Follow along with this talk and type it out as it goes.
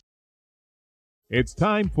It's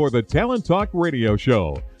time for the Talent Talk Radio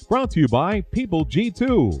Show, brought to you by People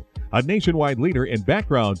G2, a nationwide leader in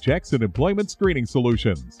background checks and employment screening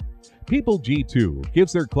solutions. People G2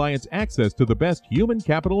 gives their clients access to the best human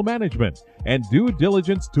capital management and due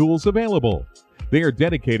diligence tools available. They are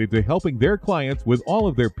dedicated to helping their clients with all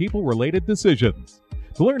of their people-related decisions.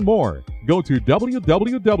 To learn more, go to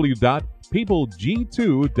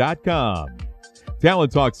www.peopleg2.com.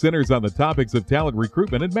 Talent Talk centers on the topics of talent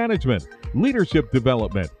recruitment and management, leadership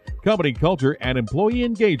development, company culture, and employee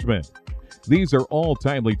engagement. These are all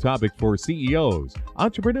timely topics for CEOs,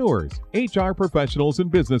 entrepreneurs, HR professionals,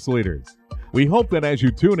 and business leaders. We hope that as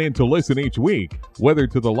you tune in to listen each week, whether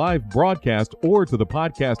to the live broadcast or to the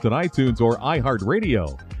podcast on iTunes or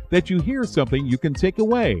iHeartRadio, that you hear something you can take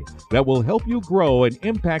away that will help you grow and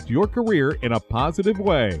impact your career in a positive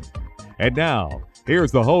way. And now,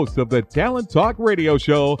 here's the host of the Talent Talk Radio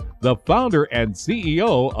Show, the founder and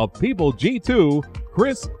CEO of People G2,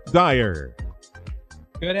 Chris Dyer.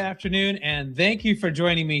 Good afternoon, and thank you for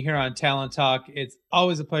joining me here on Talent Talk. It's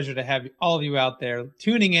always a pleasure to have all of you out there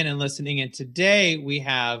tuning in and listening. And today we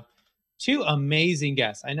have two amazing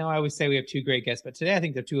guests. I know I always say we have two great guests, but today I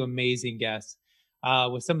think they're two amazing guests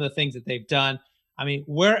with some of the things that they've done. I mean,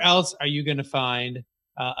 where else are you going to find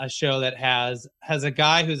a show that has a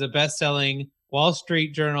guy who's a best-selling Wall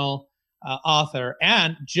Street Journal author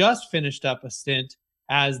and just finished up a stint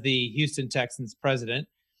as the Houston Texans president?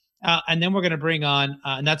 And then we're going to bring on,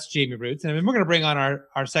 and that's Jamey Roots. And then we're going to bring on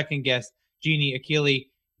our second guest, Jeanne Achille.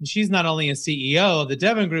 And she's not only a CEO of the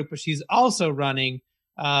Devon Group, but she's also running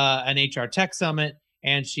an HR Tech Summit,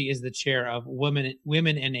 and she is the chair of Women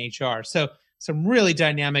in HR. So some really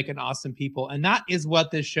dynamic and awesome people. And that is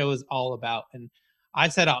what this show is all about. And I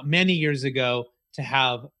set out many years ago to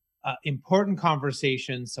have important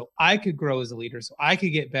conversations so I could grow as a leader, so I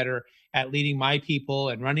could get better at leading my people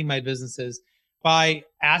and running my businesses by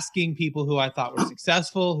asking people who I thought were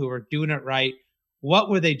successful, who were doing it right. What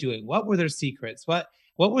were they doing? What were their secrets? What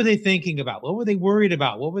were they thinking about? What were they worried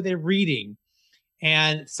about? What were they reading?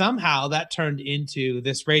 And somehow that turned into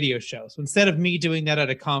this radio show. So instead of me doing that at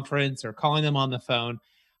a conference or calling them on the phone,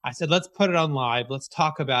 I said, let's put it on live. Let's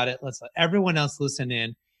talk about it. Let's let everyone else listen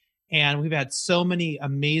in. And we've had so many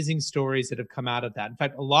amazing stories that have come out of that. In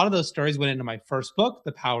fact, a lot of those stories went into my first book,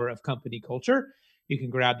 The Power of Company Culture. You can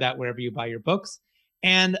grab that wherever you buy your books.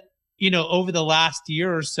 And, over the last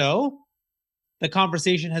year or so, the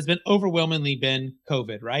conversation has been overwhelmingly been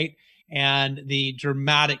COVID, right? And the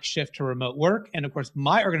dramatic shift to remote work. And of course,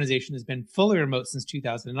 my organization has been fully remote since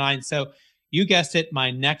 2009. So you guessed it, my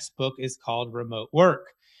next book is called Remote Work.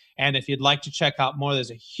 And if you'd like to check out more,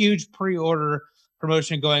 there's a huge pre-order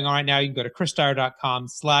promotion going on right now. You can go to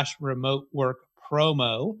chrisdyer.com/remote work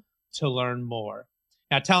promo to learn more.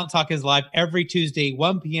 Now, Talent Talk is live every Tuesday,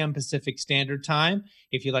 1 p.m. Pacific Standard Time.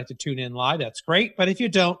 If you'd like to tune in live, that's great. But if you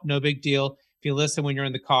don't, no big deal. If you listen when you're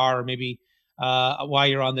in the car or maybe while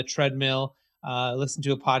you're on the treadmill, listen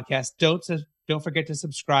to a podcast, don't forget to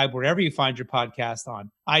subscribe wherever you find your podcast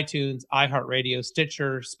on iTunes, iHeartRadio,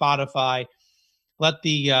 Stitcher, Spotify. Let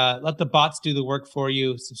the bots do the work for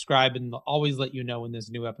you. Subscribe, and they'll always let you know when there's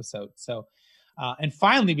a new episode. So, and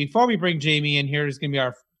finally, before we bring Jamey in here, is going to be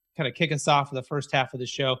our kind of kick us off for the first half of the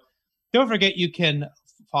show. Don't forget you can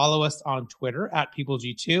follow us on Twitter at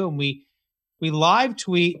PeopleG2, and we live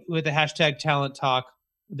tweet with the hashtag Talent Talk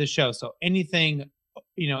the show. So anything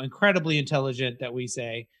incredibly intelligent that we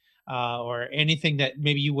say, or anything that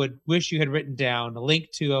maybe you would wish you had written down, a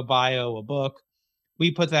link to a bio, a book,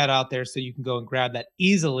 we put that out there so you can go and grab that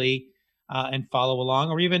easily and follow along,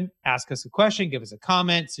 or even ask us a question, give us a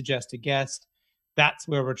comment, suggest a guest. That's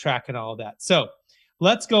where we're tracking all of that. So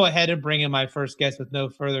let's go ahead and bring in my first guest with no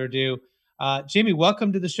further ado. Jamey,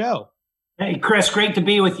 welcome to the show. Hey, Chris, great to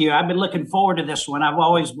be with you. I've been looking forward to this one. I've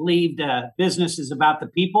always believed business is about the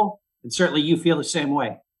people, and certainly you feel the same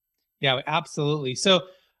way. Yeah, absolutely. So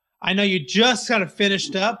I know you just kind of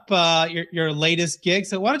finished up your latest gig.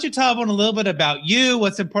 So why don't you tell everyone a little bit about you,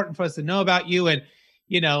 what's important for us to know about you, and,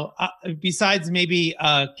 besides maybe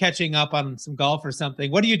catching up on some golf or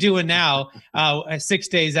something, what are you doing now 6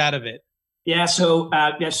 days out of it? Yeah, so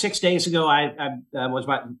 6 days ago, I was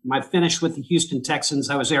my finish with the Houston Texans.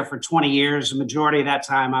 I was there for 20 years. The majority of that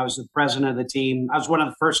time, I was the president of the team. I was one of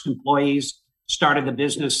the first employees, started the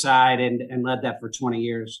business side, and led that for 20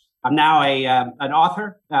 years. I'm now an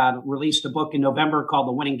author, released a book in November called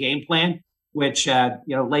The Winning Game Plan, which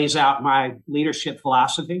lays out my leadership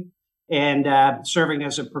philosophy, and serving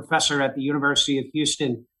as a professor at the University of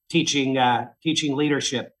Houston, teaching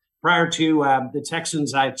leadership. Prior to the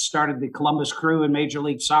Texans, I started the Columbus Crew in Major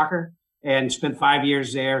League Soccer and spent 5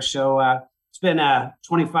 years there. So it's been a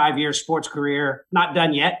 25-year sports career, not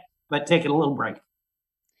done yet, but taking a little break.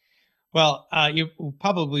 Well, you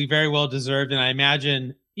probably very well deserved. And I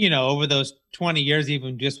imagine, over those 20 years,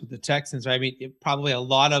 even just with the Texans, right? I mean, probably a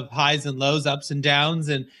lot of highs and lows, ups and downs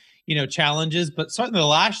and, challenges. But certainly the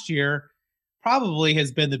last year probably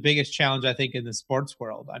has been the biggest challenge, I think, in the sports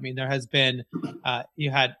world. I mean, there has been, you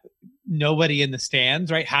had nobody in the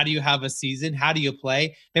stands, right? How do you have a season? How do you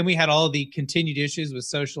play? Then we had all of the continued issues with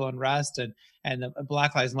social unrest and the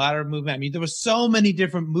Black Lives Matter movement. I mean, there were so many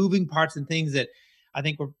different moving parts and things that I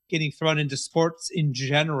think we're getting thrown into sports in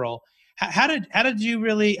general. How do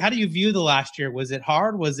you view the last year? Was it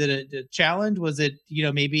hard? Was it a challenge? Was it,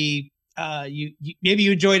 maybe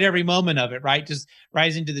you enjoyed every moment of it, right? Just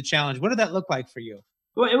rising to the challenge. What did that look like for you?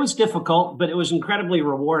 Well, it was difficult, but it was incredibly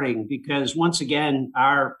rewarding because once again,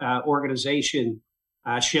 our organization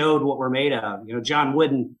showed what we're made of. John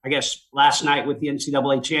Wooden, I guess last night with the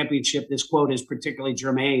NCAA championship, this quote is particularly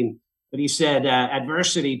germane, but he said,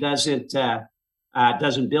 adversity doesn't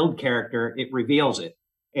build character, it reveals it.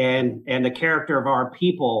 And the character of our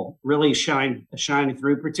people really shined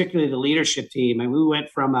through, particularly the leadership team. And we went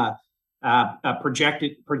from a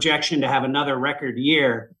projection to have another record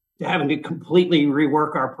year to having to completely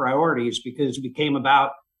rework our priorities because it became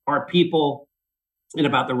about our people and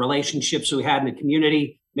about the relationships we had in the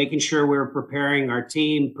community, making sure we were preparing our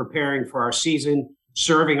team, preparing for our season,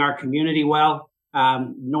 serving our community well.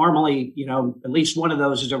 Normally, at least one of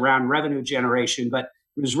those is around revenue generation, but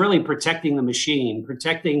it was really protecting the machine,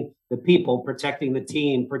 protecting the people, protecting the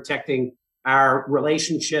team, protecting our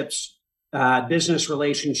relationships, business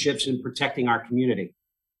relationships, and protecting our community.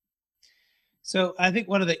 So I think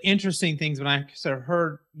one of the interesting things when I sort of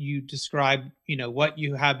heard you describe, what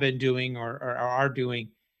you have been doing or are doing,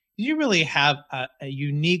 you really have a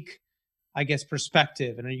unique, I guess,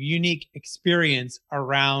 perspective and a unique experience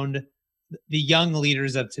around the young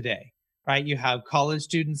leaders of today, right? You have college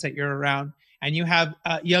students that you're around, and you have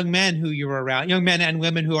young men who you're around, young men and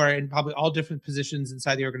women who are in probably all different positions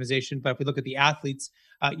inside the organization. But if we look at the athletes,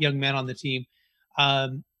 young men on the team,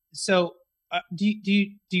 do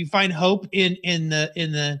you find hope in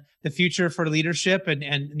the future for leadership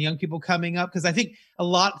and young people coming up? Because I think a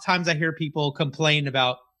lot of times I hear people complain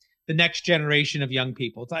about the next generation of young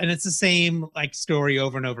people, and it's the same story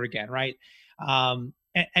over and over again, right?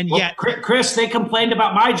 Yet, Chris, they complained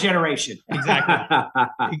about my generation.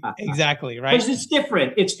 Exactly, right? Because it's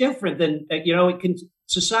different. It's different than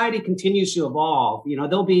society continues to evolve. It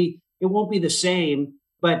won't be the same.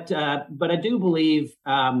 But I do believe,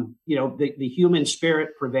 the human spirit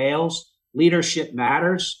prevails. Leadership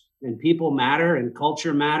matters, and people matter, and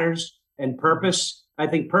culture matters, and purpose. I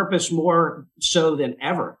think purpose more so than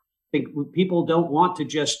ever. I think people don't want to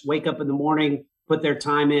just wake up in the morning, put their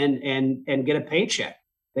time in, and get a paycheck.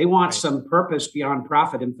 They want some purpose beyond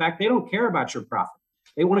profit. In fact, they don't care about your profit.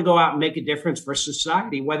 They want to go out and make a difference for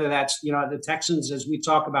society, whether that's, the Texans, as we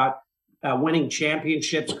talk about, winning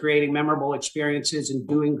championships, creating memorable experiences, and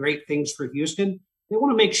doing great things for Houston. They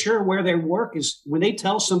want to make sure where they work is when they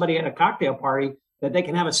tell somebody at a cocktail party that they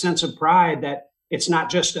can have a sense of pride that it's not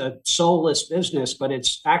just a soulless business, but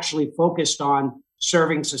it's actually focused on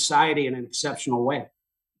serving society in an exceptional way.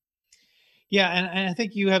 Yeah, and I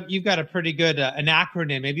think you've got a pretty good an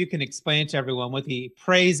acronym. Maybe you can explain to everyone what the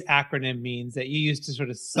PRAISE acronym means that you use to sort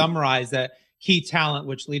of summarize that key talent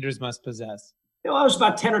which leaders must possess. I was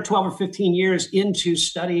about 10 or 12 or 15 years into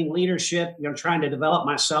studying leadership, trying to develop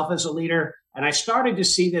myself as a leader. And I started to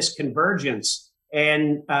see this convergence.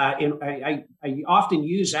 And I often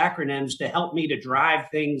use acronyms to help me to drive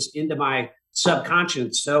things into my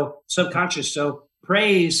subconscious. So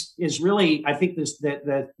praise is really, I think,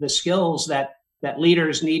 the skills that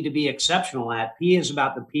leaders need to be exceptional at. P is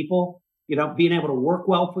about the people, being able to work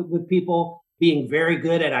well with people, being very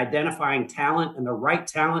good at identifying talent and the right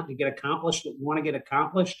talent to get accomplished what you want to get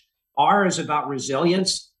accomplished. R is about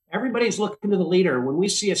resilience. Everybody's looking to the leader. When we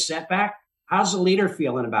see a setback, how's the leader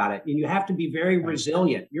feeling about it? And you have to be very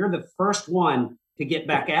resilient. You're the first one to get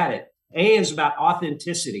back at it. A is about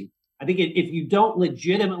authenticity. I think if you don't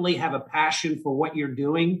legitimately have a passion for what you're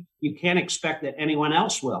doing, you can't expect that anyone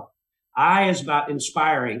else will. I is about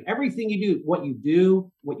inspiring. Everything you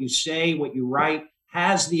do, what you say, what you write,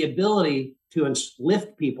 has the ability to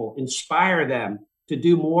lift people, inspire them to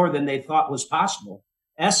do more than they thought was possible.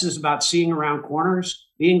 S is about seeing around corners,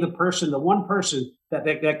 being the one person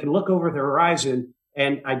that can look over the horizon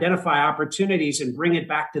and identify opportunities and bring it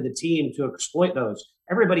back to the team to exploit those.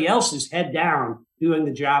 Everybody else is head down doing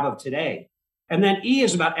the job of today. And then E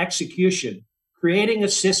is about execution, creating a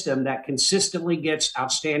system that consistently gets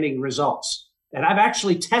outstanding results. And I've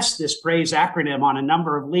actually tested this PRAISE acronym on a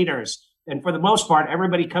number of leaders. And for the most part,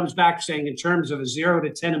 everybody comes back saying in terms of a 0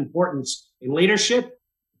 to 10 importance in leadership,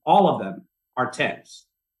 all of them are 10s.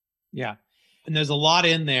 Yeah. And there's a lot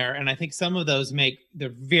in there. And I think some of those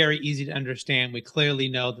they're very easy to understand. We clearly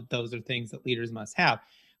know that those are things that leaders must have.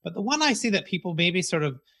 But the one I see that people maybe sort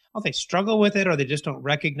of, I don't know if they struggle with it or they just don't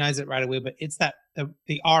recognize it right away, but it's that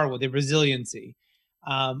the R with the resiliency.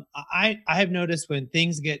 I have noticed when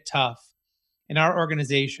things get tough in our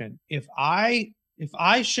organization, if I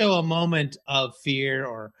show a moment of fear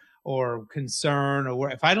or concern,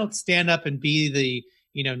 or if I don't stand up and be the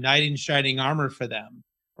knight in shining armor for them,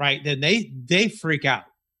 right, then they freak out.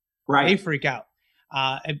 Right. They freak out.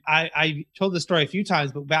 And I told the story a few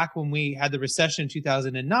times, but back when we had the recession in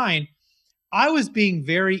 2009, I was being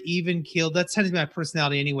very even keeled. That tends to be my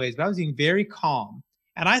personality anyways, but I was being very calm.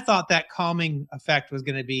 And I thought that calming effect was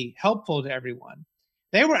going to be helpful to everyone.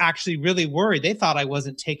 They were actually really worried. They thought I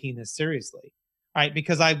wasn't taking this seriously, right?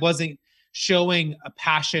 Because I wasn't showing a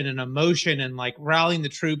passion and emotion and like rallying the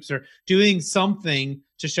troops or doing something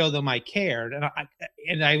to show them I cared. And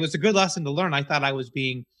it was a good lesson to learn. I thought I was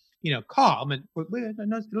being, calm and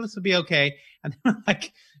this will be okay. And they were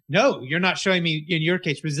like, no, you're not showing me, in your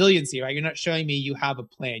case, resiliency, right? You're not showing me you have a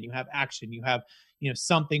plan, you have action, you have,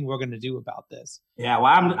 something we're going to do about this. Yeah,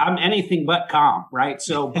 well, I'm anything but calm, right?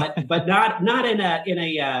 So, but not in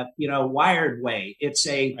a wired way. It's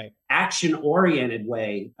a right. action oriented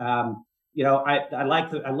way. I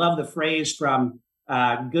love the phrase from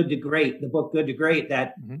Good to Great, the book Good to Great,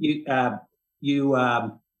 that you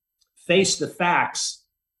face the facts,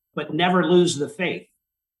 but never lose the faith.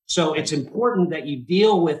 So it's important that you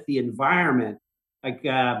deal with the environment. Like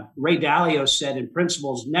Ray Dalio said in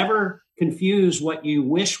Principles, never confuse what you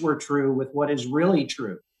wish were true with what is really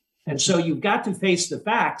true. And so you've got to face the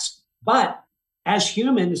facts. But as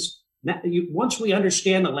humans, once we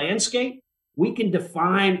understand the landscape, we can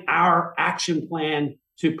define our action plan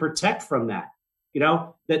to protect from that.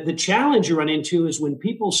 The challenge you run into is when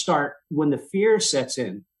the fear sets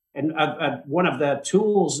in. And one of the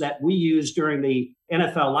tools that we used during the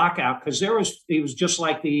NFL lockout, because it was just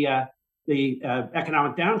like the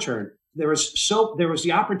economic downturn. There was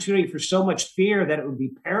the opportunity for so much fear that it would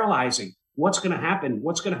be paralyzing. What's going to happen?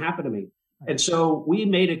 What's going to happen to me? And so we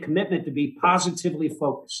made a commitment to be positively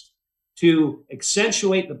focused, to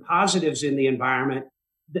accentuate the positives in the environment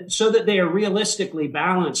so that they are realistically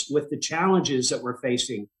balanced with the challenges that we're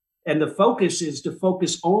facing. And the focus is to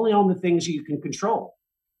focus only on the things you can control.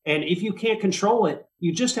 And if you can't control it,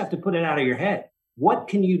 you just have to put it out of your head. What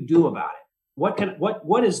can you do about it?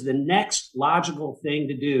 What is the next logical thing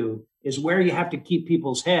to do is where you have to keep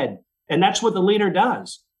people's head. And that's what the leader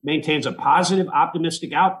does. Maintains a positive,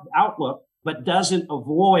 optimistic outlook, but doesn't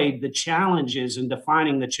avoid the challenges and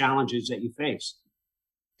defining the challenges that you face.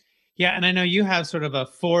 Yeah, and I know you have sort of a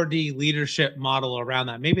 4D leadership model around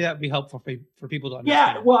that. Maybe that would be helpful for people to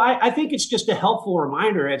understand. Yeah, well, I think it's just a helpful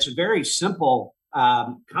reminder. It's a very simple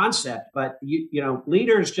concept, but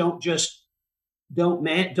leaders don't just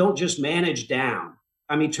manage down.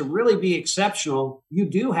 I mean, to really be exceptional, you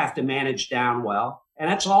do have to manage down well.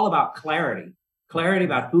 And that's all about clarity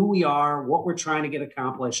about who we are, what we're trying to get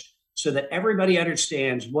accomplished, so that everybody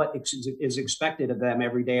understands what is expected of them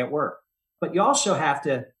every day at work. But you also have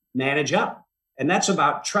to manage up. And that's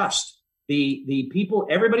about trust. The people,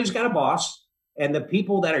 everybody's got a boss, and the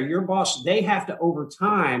people that are your boss, they have to over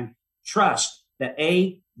time trust that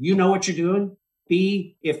A, you know what you're doing.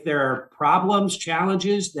 B, if there are problems,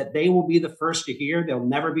 challenges, that they will be the first to hear. They'll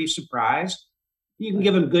never be surprised. You can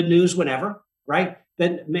give them good news whenever, right?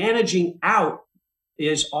 Then managing out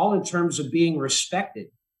is all in terms of being respected.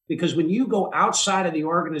 Because when you go outside of the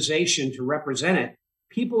organization to represent it,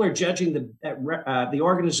 people are judging the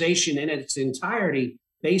organization in its entirety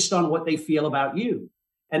based on what they feel about you.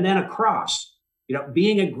 And then across,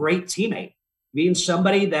 being a great teammate, being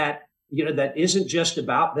somebody that isn't just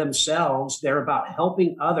about themselves. They're about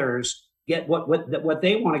helping others get what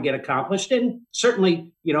they want to get accomplished. And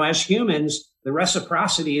certainly, as humans, the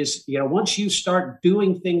reciprocity is, once you start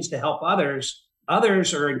doing things to help others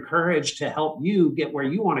are encouraged to help you get where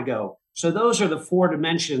you want to go. So those are the 4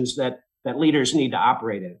 dimensions that leaders need to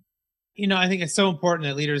operate in. I think it's so important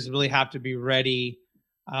that leaders really have to be ready,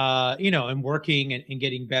 and working and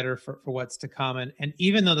getting better for what's to come. And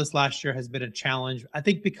even though this last year has been a challenge, I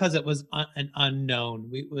think because it was an unknown,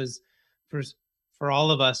 it was for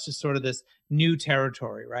all of us just sort of this new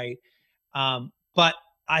territory, right? But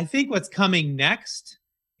I think what's coming next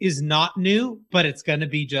is not new, but it's going to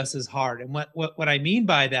be just as hard. And what I mean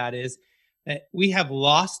by that is that we have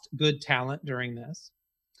lost good talent during this.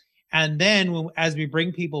 And then as we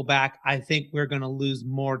bring people back, I think we're going to lose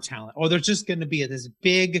more talent, or there's just going to be this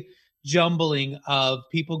big jumbling of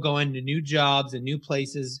people going to new jobs and new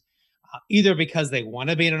places, either because they want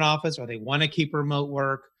to be in an office or they want to keep remote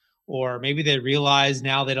work, or maybe they realize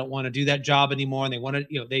now they don't want to do that job anymore and they want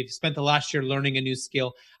to, they've spent the last year learning a new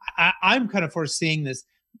skill. I'm kind of foreseeing this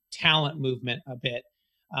talent movement a bit.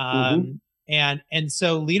 And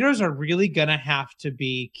so leaders are really going to have to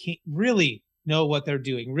really know what they're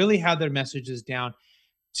doing, really have their messages down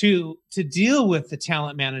to deal with the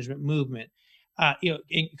talent management movement,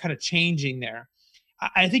 in kind of changing there.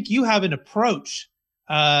 I think you have an approach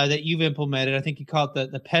that you've implemented. I think you call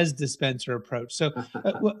it the Pez dispenser approach. So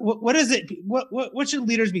what is it? What should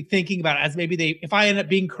leaders be thinking about as maybe if I end up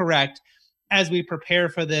being correct, as we prepare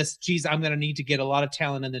for this, geez, I'm going to need to get a lot of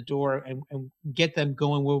talent in the door and get them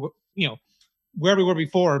going where we were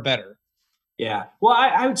before or better. Yeah. Well,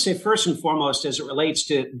 I would say first and foremost, as it relates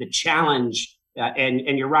to the challenge,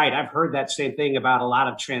 and you're right, I've heard that same thing about a lot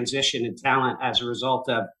of transition in talent as a result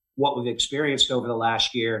of what we've experienced over the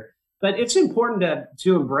last year. But it's important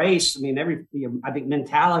to embrace, I think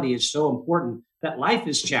mentality is so important, that life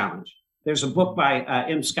is challenged. There's a book by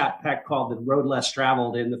M. Scott Peck called The Road Less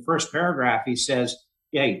Traveled. In the first paragraph, he says,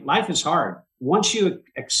 hey, life is hard. Once you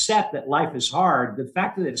accept that life is hard, the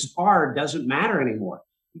fact that it's hard doesn't matter anymore.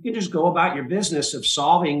 You can just go about your business of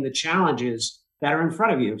solving the challenges that are in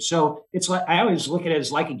front of you. So it's like, I always look at it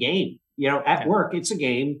as like a game. At work, it's a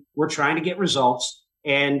game. We're trying to get results,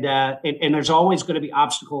 and there's always going to be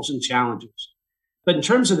obstacles and challenges. But in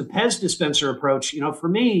terms of the Pez dispenser approach, for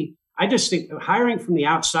me, I just think hiring from the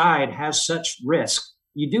outside has such risk.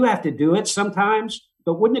 You do have to do it sometimes,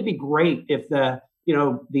 but wouldn't it be great if the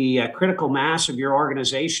critical mass of your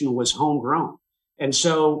organization was homegrown? And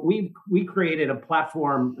so we created a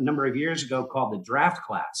platform a number of years ago called the Draft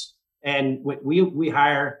Class. And we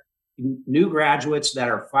hire new graduates that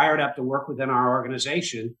are fired up to work within our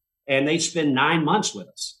organization, and they spend 9 months with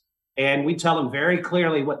us. And we tell them very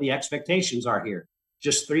clearly what the expectations are here.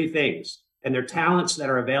 Just 3 things. And they're talents that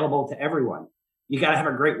are available to everyone. You got to have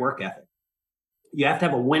a great work ethic. You have to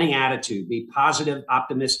have a winning attitude, be positive,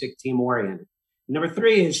 optimistic, team-oriented. Number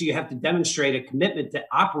 3 is you have to demonstrate a commitment to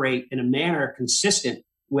operate in a manner consistent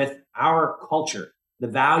with our culture, the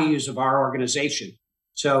values of our organization.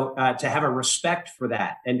 So to have a respect for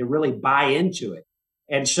that and to really buy into it.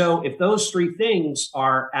 And so if those 3 things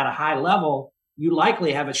are at a high level, you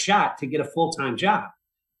likely have a shot to get a full-time job.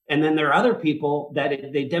 And then there are other people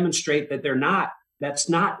that they demonstrate that that's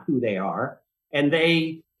not who they are, and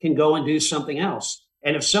they can go and do something else.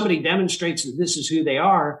 And if somebody demonstrates that this is who they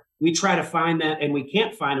are, we try to find that, and we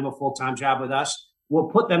can't find them a full-time job with us. We'll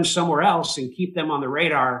put them somewhere else and keep them on the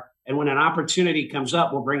radar. And when an opportunity comes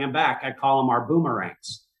up, we'll bring them back. I call them our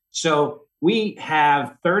boomerangs. So we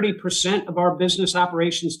have 30% of our business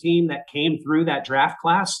operations team that came through that draft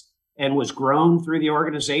class and was grown through the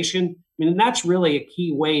organization. And that's really a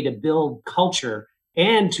key way to build culture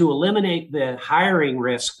and to eliminate the hiring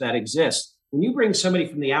risk that exists. When you bring somebody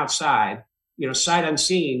from the outside, sight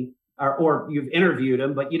unseen, or you've interviewed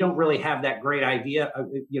them, but you don't really have that great idea.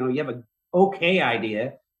 You have an okay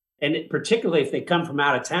idea. And particularly if they come from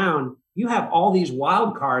out of town, you have all these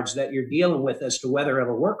wild cards that you're dealing with as to whether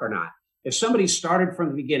it'll work or not. If somebody started from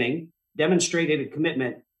the beginning, demonstrated a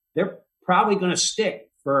commitment, they're probably going to stick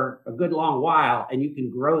for a good long while, and you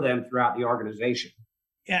can grow them throughout the organization.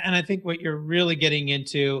 Yeah, and I think what you're really getting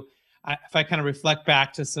into, if I kind of reflect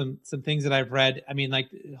back to some things that I've read,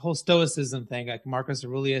 like the whole Stoicism thing, like Marcus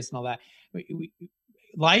Aurelius and all that,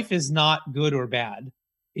 life is not good or bad.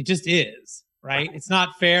 It just is, right? It's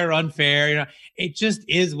not fair or unfair. It just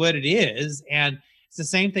is what it is. And it's the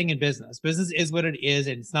same thing in business. Business is what it is.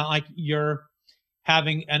 And it's not like you're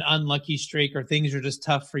having an unlucky streak or things are just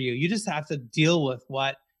tough for you. You just have to deal with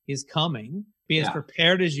what is coming, be as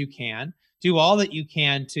prepared as you can, do all that you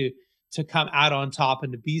can to come out on top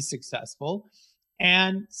and to be successful.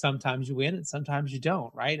 And sometimes you win and sometimes you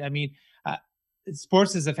don't, right?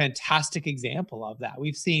 Sports is a fantastic example of that.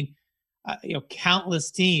 We've seen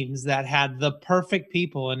countless teams that had the perfect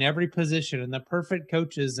people in every position and the perfect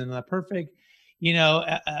coaches and the perfect,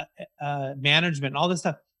 management, all this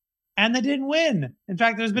stuff. And they didn't win. In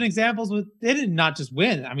fact, there's been examples with they did not just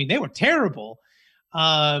win. They were terrible.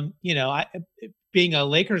 Being a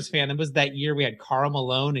Lakers fan, it was that year we had Karl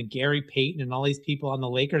Malone and Gary Payton and all these people on the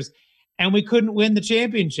Lakers, and we couldn't win the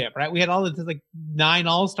championship, right? We had all the 9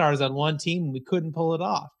 All-Stars on one team, and we couldn't pull it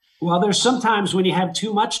off. Well, there's sometimes when you have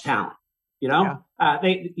too much talent,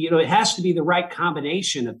 it has to be the right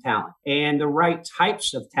combination of talent and the right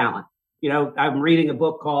types of talent. I'm reading a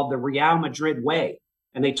book called The Real Madrid Way,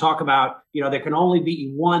 and they talk about, there can only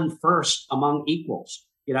be one first among equals.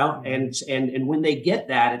 And when they get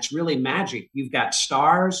that, it's really magic. You've got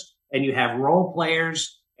stars and you have role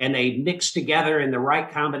players and they mix together in the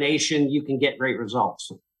right combination, you can get great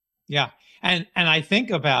results. Yeah. And I think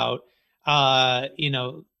about,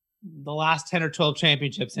 the last 10 or 12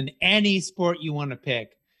 championships in any sport you want to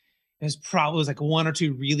pick. There's probably like one or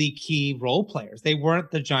two really key role players. They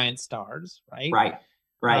weren't the giant stars, right? Right.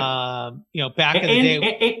 Back in the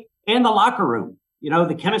day. And the locker room,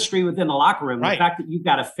 the chemistry within the locker room, right. The fact that you've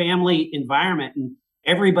got a family environment and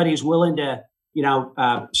everybody's willing to,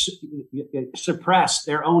 suppress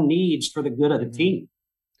their own needs for the good of the team.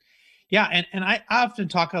 Yeah. And I often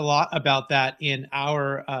talk a lot about that in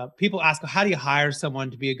our, people ask, how do you hire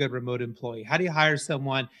someone to be a good remote employee? How do you hire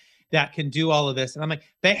someone that can do all of this? And I'm like,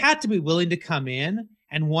 they had to be willing to come in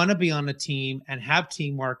and want to be on a team and have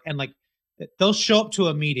teamwork. And like, they'll show up to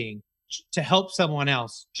a meeting to help someone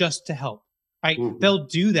else, just to help, right? Mm-hmm. They'll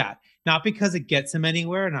do that, not because it gets them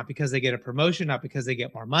anywhere, not because they get a promotion, not because they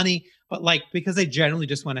get more money, but like, because they generally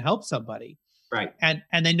just want to help somebody. Right. And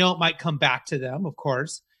they know it might come back to them, of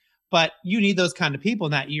course. But you need those kind of people.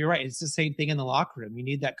 And that, you're right, it's the same thing in the locker room. You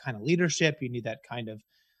need that kind of leadership. You need that kind of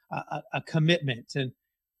a commitment. And,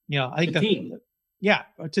 I think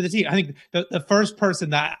to the team. I think the first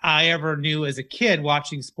person that I ever knew as a kid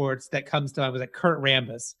watching sports that comes to mind was like Kurt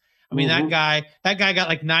Rambis. I mean, that guy got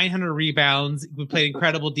like 900 rebounds. We played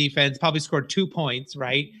incredible defense, probably scored 2 points,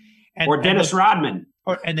 right? Or Dennis Rodman.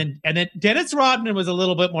 And then Dennis Rodman was a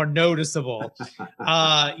little bit more noticeable.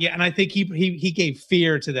 And I think he gave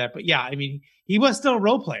fear to that. But yeah, I mean, he was still a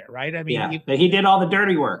role player, right? I mean, he did all the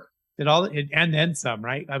dirty work. And then some,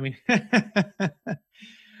 right? I mean,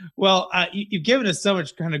 well, you've given us so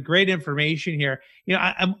much kind of great information here.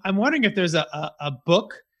 I'm wondering if there's a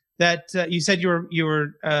book that you said you were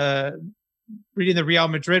reading the Real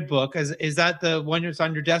Madrid book. Is that the one that's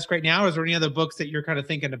on your desk right now? Or is there any other books that you're kind of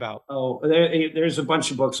thinking about? Oh, there's a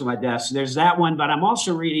bunch of books on my desk. There's that one, but I'm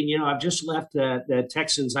also reading, I've just left the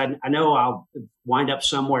Texans. I know I'll wind up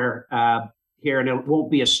somewhere here, and it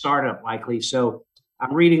won't be a startup likely. So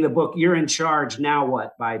I'm reading the book, You're in Charge, Now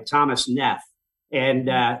What? By Thomas Neff. And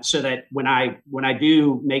so that when I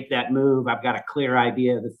do make that move, I've got a clear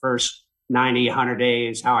idea of the first 90, 100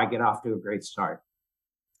 days, how I get off to a great start.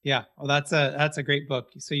 Yeah, well, that's a great book.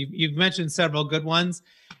 So you've mentioned several good ones,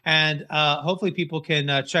 and hopefully people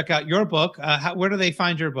can check out your book. Where do they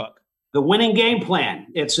find your book? The Winning Game Plan.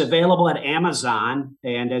 It's available at Amazon,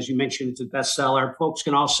 and as you mentioned, it's a bestseller. Folks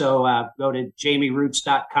can also go to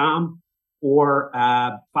jameyroots.com or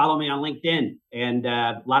follow me on LinkedIn, and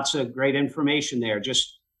lots of great information there.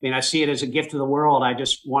 I see it as a gift to the world. I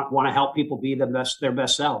just want to help people be their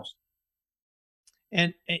best selves.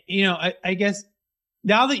 And I guess,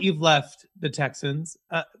 now that you've left the Texans,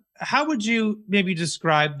 how would you maybe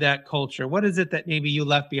describe that culture? What is it that maybe you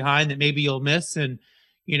left behind that maybe you'll miss and,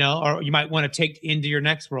 or you might want to take into your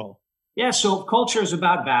next role? Yeah, so culture is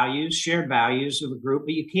about values, shared values of a group,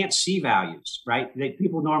 but you can't see values, right?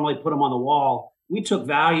 People normally put them on the wall. We took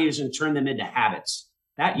values and turned them into habits.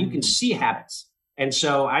 That you can see habits. And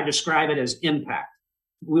so I describe it as impact.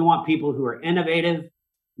 We want people who are innovative,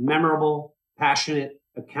 memorable, passionate,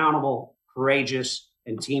 accountable, courageous,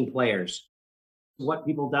 and team players. What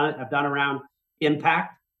people have done around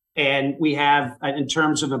impact. And we have, in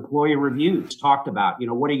terms of employee reviews, talked about,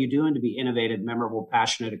 what are you doing to be innovative, memorable,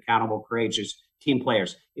 passionate, accountable, courageous team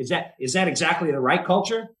players? Is that exactly the right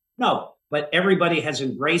culture? No, but everybody has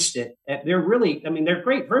embraced it. They're really, they're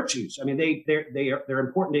great virtues. They're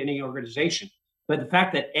important to any organization. But the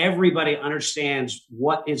fact that everybody understands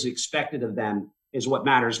what is expected of them is what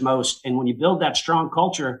matters most. And when you build that strong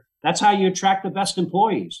culture, that's how you attract the best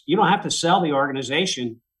employees. You don't have to sell the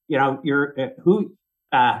organization.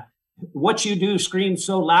 What you do screams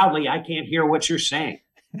so loudly, I can't hear what you're saying.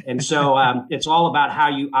 And so it's all about how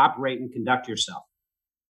you operate and conduct yourself.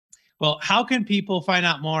 Well, how can people find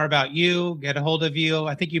out more about you, get a hold of you?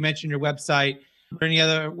 I think you mentioned your website. Are there any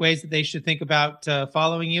other ways that they should think about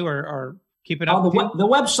following you or keeping up with you? The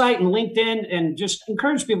website and LinkedIn, and just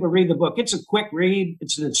encourage people to read the book. It's a quick read.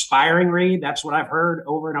 It's an inspiring read. That's what I've heard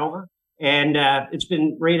over and over. And it's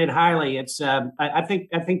been rated highly. It's I think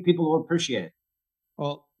people will appreciate it.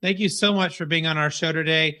 Well, thank you so much for being on our show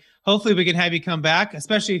today. Hopefully we can have you come back,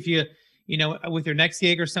 especially if you with your next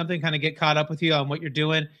gig or something, kind of get caught up with you on what you're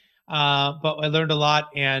doing. But I learned a lot.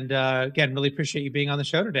 And again, really appreciate you being on the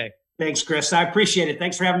show today. Thanks, Chris. I appreciate it.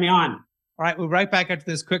 Thanks for having me on. All right, we'll be right back after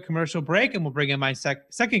this quick commercial break, and we'll bring in my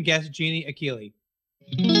second guest, Jeanne Achille.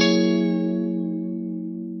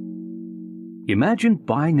 Imagine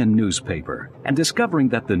buying a newspaper and discovering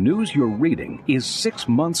that the news you're reading is 6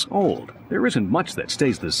 months old. There isn't much that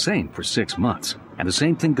stays the same for 6 months. And the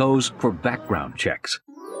same thing goes for background checks.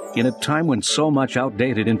 In a time when so much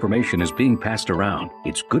outdated information is being passed around,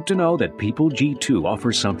 it's good to know that People G2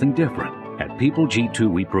 offers something different. At People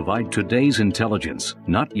G2, we provide today's intelligence,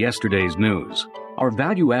 not yesterday's news. Our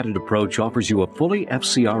value-added approach offers you a fully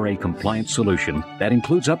FCRA-compliant solution that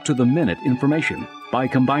includes up-to-the-minute information. By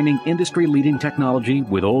combining industry-leading technology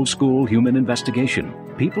with old-school human investigation,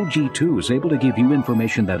 People G2 is able to give you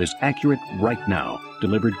information that is accurate right now,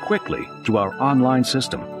 delivered quickly to our online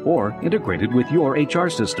system, or integrated with your HR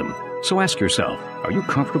system. So ask yourself, are you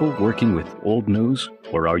comfortable working with old news,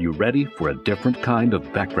 or are you ready for a different kind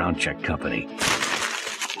of background check company?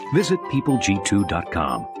 Visit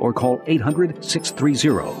peopleg2.com or call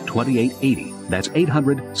 800-630-2880. That's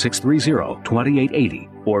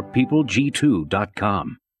 800-630-2880 or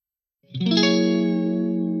peopleg2.com.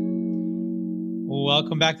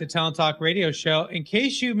 Welcome back to Talent Talk Radio Show. In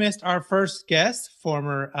case you missed our first guest,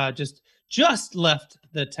 former just left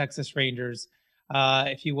the Texas Rangers.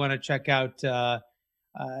 If you want to check out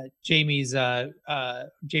Jamey's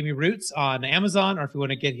Jamey Roots on Amazon, or if you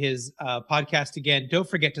want to get his podcast again, don't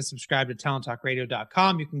forget to subscribe to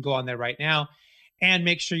talenttalkradio.com. You can go on there right now and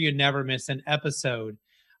make sure you never miss an episode.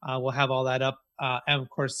 We'll have all that up. And of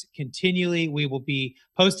course, continually, we will be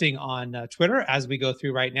posting on Twitter as we go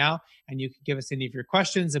through right now, and you can give us any of your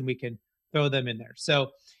questions and we can throw them in there. So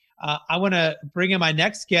I want to bring in my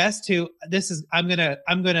next guest who I'm going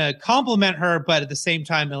to compliment her, but at the same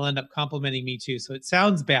time, it'll end up complimenting me too. So it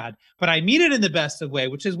sounds bad, but I mean it in the best of way,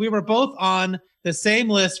 which is we were both on the same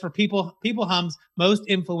list for People Hum's most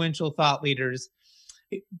influential thought leaders.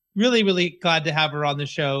 Really, really glad to have her on the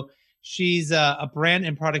show. She's a brand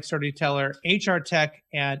and product storyteller, HR tech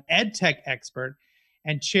and ed tech expert,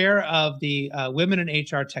 and chair of the Women in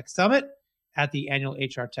HR Tech Summit at the annual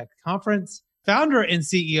HR Tech Conference, founder and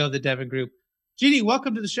CEO of the Devon Group. Jeanne,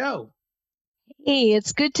 welcome to the show. Hey,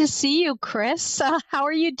 it's good to see you, Chris. How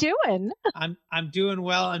are you doing? I'm doing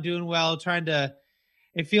well.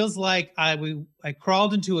 It feels like I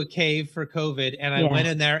crawled into a cave for COVID, and I went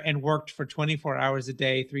in there and worked for 24 hours a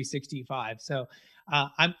day, 365. So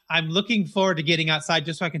I'm looking forward to getting outside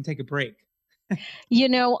just so I can take a break. You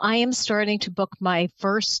know, I am starting to book my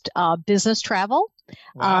first business travel,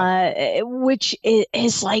 which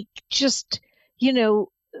is like just,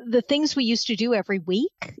 the things we used to do every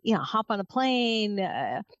week, hop on a plane,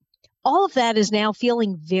 all of that is now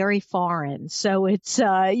feeling very foreign. So it's,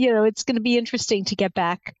 it's going to be interesting to get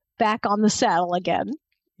back on the saddle again.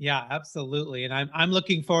 Yeah, absolutely. And I'm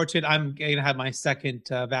looking forward to it. I'm going to have my second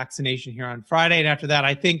vaccination here on Friday. And after that,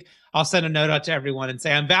 I think I'll send a note out to everyone and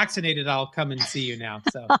say, I'm vaccinated. I'll come and see you now.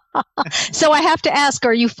 So, So I have to ask,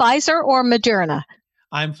 are you Pfizer or Moderna?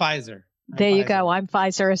 I'm Pfizer. There you go. I'm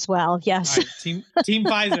Pfizer as well. Yes. Right. Team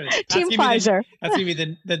Pfizer. Team Pfizer. That's going to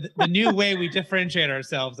be the new way we differentiate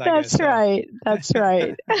ourselves, I guess. That's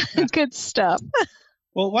right. Good stuff.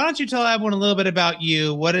 Well, why don't you tell everyone a little bit about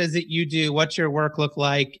you? What is it you do? What's your work look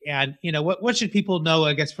like? And, what should people know,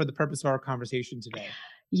 I guess, for the purpose of our conversation today?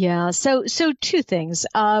 Yeah. So two things.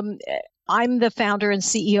 I'm the founder and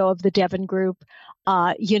CEO of the Devon Group.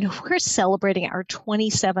 We're celebrating our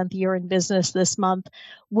 27th year in business this month,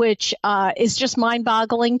 which is just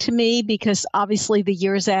mind-boggling to me because obviously the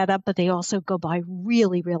years add up, but they also go by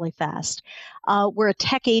really, really fast. We're a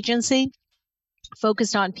tech agency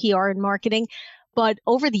focused on PR and marketing. But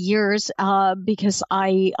over the years, because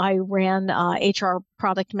I ran HR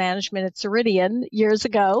product management at Ceridian years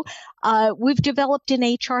ago, we've developed an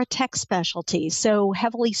HR tech specialty. So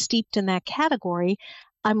heavily steeped in that category,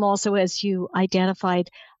 I'm also, as you identified,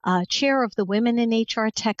 chair of the Women in HR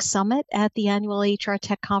Tech Summit at the annual HR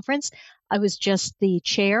Tech Conference. I was just the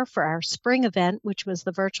chair for our spring event, which was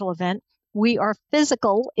the virtual event. We are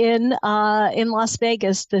physical in Las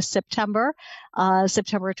Vegas this September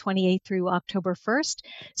 28th through October 1st.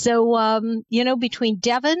 So, between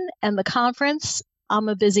Devon and the conference, I'm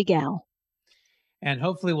a busy gal. And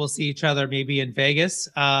hopefully we'll see each other maybe in Vegas.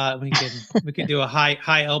 We can do a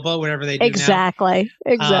high elbow, whatever they do Exactly.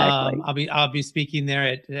 now. I'll be speaking there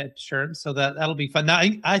at Sherm, so that'll be fun. Now,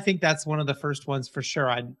 I think that's one of the first ones for sure.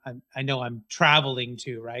 I know I'm traveling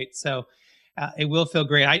to, right? So it will feel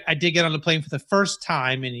great. I did get on a plane for the first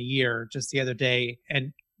time in a year just the other day,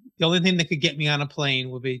 and the only thing that could get me on a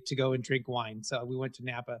plane would be to go and drink wine. So we went to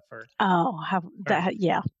Napa for.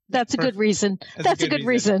 That's a good reason. That's a good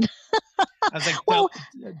reason. I was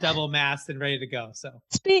like double masked and ready to go. So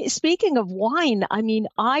speaking of wine, I mean,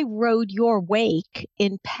 I rode your wake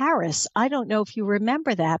in Paris. I don't know if you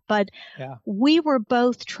remember that, but we were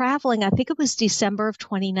both traveling. I think it was December of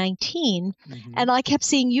 2019, and I kept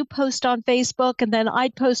seeing you post on Facebook, and then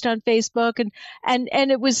I'd post on Facebook, and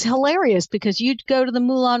it was hilarious because you'd go to the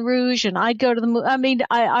Moulin Rouge and I'd go to the. I mean,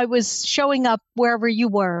 I was showing up wherever you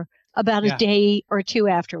were about a day or two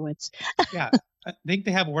afterwards. Yeah. I think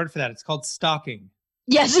they have a word for that. It's called stalking.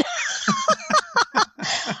 Yes.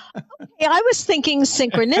 I was thinking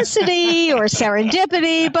synchronicity or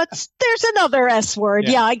serendipity, but there's another S word.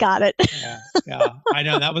 Yeah, I got it. Yeah. I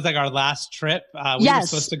know. That was like our last trip. We were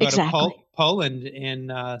supposed to go to Poland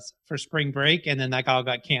for spring break, and then that all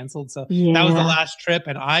got canceled. So that was the last trip,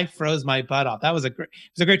 and I froze my butt off. It was a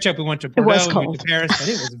great trip. We went to Bordeaux, we went to Paris, but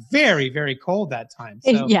it was very, very cold that time.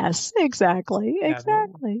 So, yes, exactly.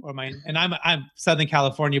 And I'm Southern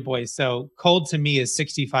California boy, so cold to me is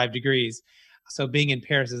 65 degrees. So being in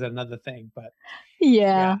Paris is another thing, but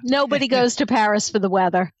nobody goes to Paris for the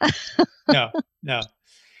weather. No.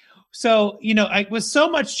 So, with so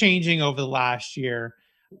much changing over the last year,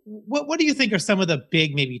 what do you think are some of the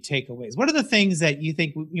big maybe takeaways? What are the things that you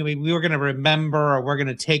think we were going to remember or we're going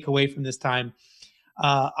to take away from this time,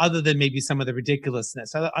 other than maybe some of the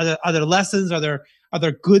ridiculousness? Are there lessons? Are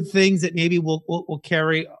there good things that maybe we'll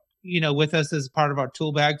carry with us as part of our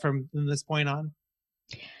tool bag from this point on?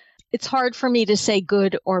 It's hard for me to say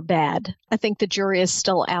good or bad. I think the jury is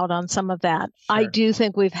still out on some of that. Sure. I do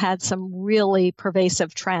think we've had some really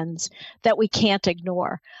pervasive trends that we can't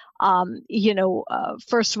ignore.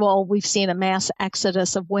 First of all, we've seen a mass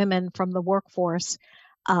exodus of women from the workforce,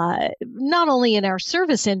 not only in our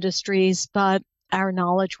service industries, but our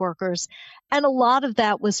knowledge workers. And a lot of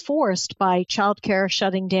that was forced by childcare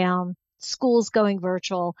shutting down, schools going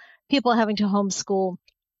virtual, people having to homeschool.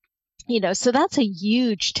 So that's a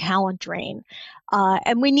huge talent drain.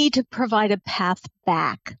 And we need to provide a path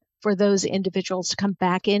back for those individuals to come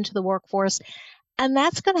back into the workforce. And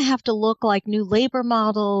that's going to have to look like new labor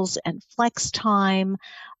models and flex time.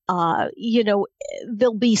 There'll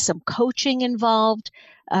be some coaching involved,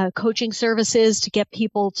 coaching services to get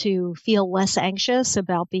people to feel less anxious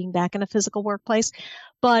about being back in a physical workplace.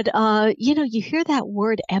 But, you hear that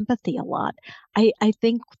word empathy a lot. I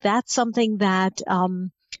think that's something that,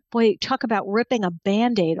 boy, talk about ripping a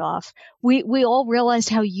Band-Aid off. We all realized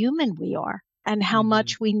how human we are and how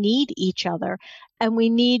much we need each other. And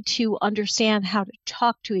we need to understand how to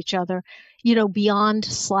talk to each other, beyond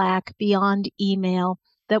Slack, beyond email,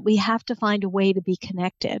 that we have to find a way to be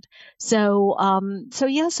connected. So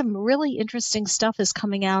some really interesting stuff is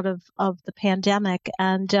coming out of the pandemic,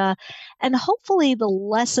 and hopefully the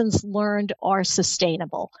lessons learned are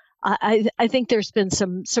sustainable. I think there's been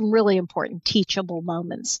some really important teachable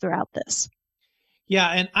moments throughout this. Yeah,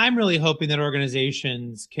 and I'm really hoping that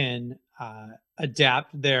organizations can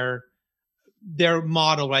adapt their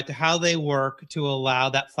model, right, to how they work to allow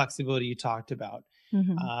that flexibility you talked about.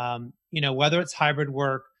 Whether it's hybrid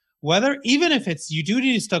work, even if it's you do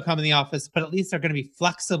need to still come in the office, but at least they're going to be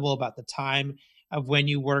flexible about the time of when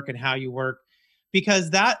you work and how you work,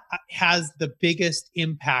 because that has the biggest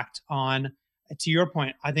impact on, to your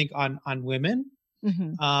point, I think on women,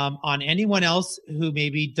 on anyone else who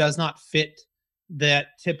maybe does not fit that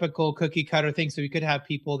typical cookie cutter thing. So we could have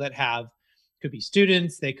people that could be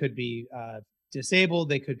students, they could be disabled,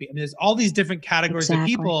 they could be, there's all these different categories of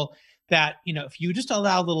people that, if you just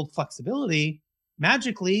allow a little flexibility,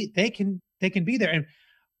 magically they can be there. And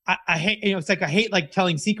I hate, it's like, I hate like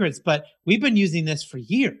telling secrets, but we've been using this for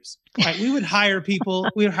years, right? We would hire people,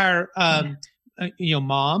 we would hire,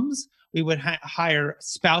 moms, we would hire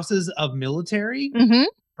spouses of military,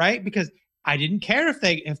 right? Because I didn't care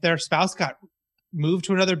if their spouse got moved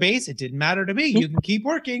to another base. It didn't matter to me. You can keep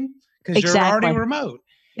working because you're already remote.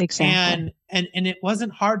 Exactly. And it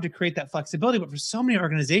wasn't hard to create that flexibility, but for so many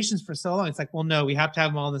organizations for so long, it's like, well, no, we have to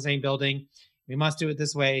have them all in the same building. We must do it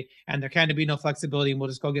this way. And there can be no flexibility, and we'll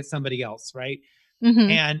just go get somebody else. Right.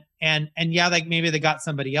 And yeah, like maybe they got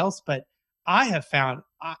somebody else, but I have found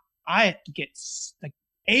I get like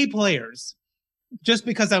A players just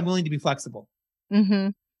because I'm willing to be flexible.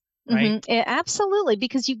 Right. Absolutely.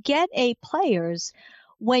 Because you get A players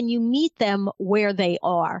when you meet them where they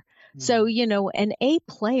are. So, an A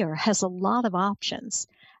player has a lot of options.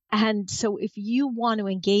 And so if you want to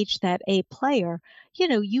engage that A player,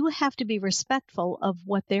 you have to be respectful of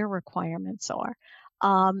what their requirements are.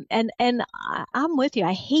 And I'm with you.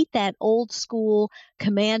 I hate that old school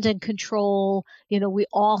command and control. We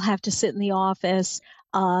all have to sit in the office.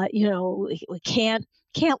 We can't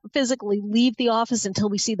can't physically leave the office until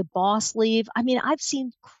we see the boss leave. I mean, I've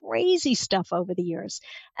seen crazy stuff over the years,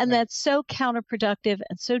 and that's so counterproductive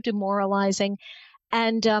and so demoralizing.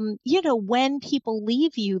 And, when people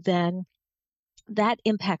leave you, then that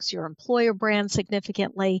impacts your employer brand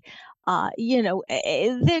significantly.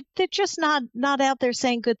 They're just not out there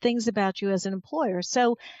saying good things about you as an employer.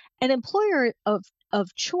 So an employer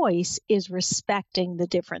of choice is respecting the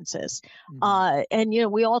differences.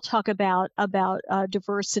 And we all talk about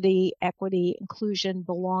diversity, equity, inclusion,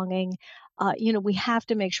 belonging. We have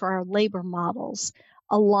to make sure our labor models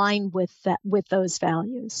align with those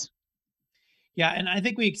values. Yeah, and I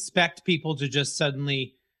think we expect people to just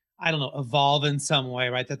suddenly, I don't know, evolve in some way,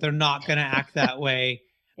 right? That they're not going to act that way.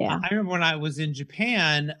 Yeah. I remember when I was in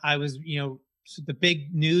Japan, I was, so the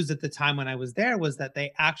big news at the time when I was there was that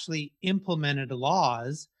they actually implemented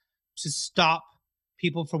laws to stop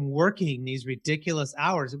people from working these ridiculous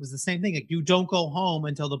hours. It was the same thing. Like, you don't go home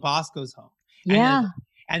until the boss goes home. Yeah.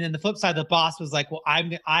 And then the flip side, the boss was like, well,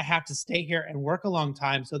 I have to stay here and work a long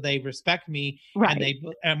time, so they respect me. Right.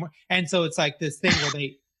 And so it's like this thing where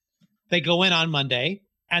they go in on Monday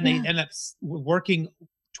and they end up working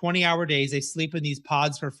 20-hour days. They sleep in these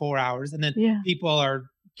pods for 4 hours, and then people are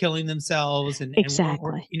killing themselves and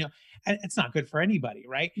exactly. And it's not good for anybody,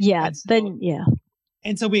 right? Yeah.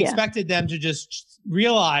 And so we expected them to just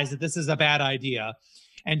realize that this is a bad idea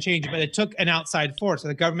and change it, but it took an outside force. So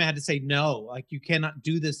the government had to say, no, like, you cannot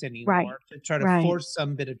do this anymore, to try to force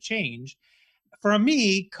some bit of change. For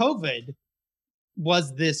me, COVID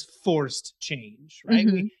was this forced change, right?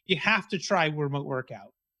 You have to try remote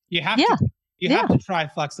workout. You have to try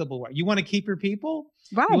flexible work. You want to keep your people,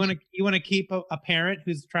 right? You want to keep a parent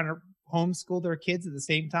who's trying to homeschool their kids at the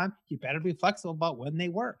same time. You better be flexible about when they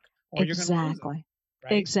work, or you're going to lose them,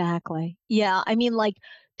 right? Exactly. Yeah. I mean, like,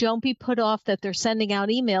 don't be put off that they're sending out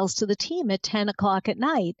emails to the team at 10 o'clock at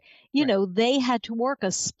night. They had to work a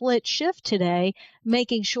split shift today,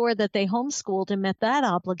 making sure that they homeschooled and met that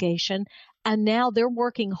obligation. And now they're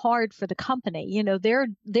working hard for the company.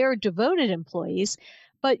 They're devoted employees,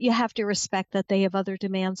 but you have to respect that they have other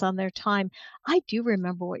demands on their time. I do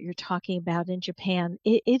remember what you're talking about in Japan.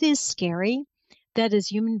 It is scary that as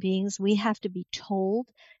human beings, we have to be told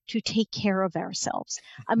to take care of ourselves.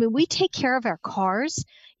 I mean, we take care of our cars.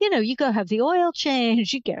 You go have the oil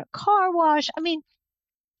change, you get a car wash. I mean,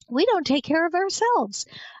 we don't take care of ourselves.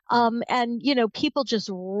 And people just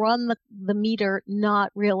run the meter,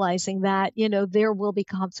 not realizing that, there will be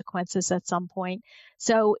consequences at some point.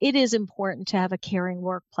 So it is important to have a caring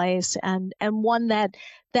workplace and one that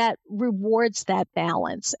rewards that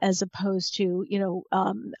balance, as opposed to,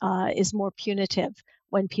 is more punitive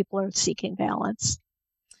when people are seeking balance.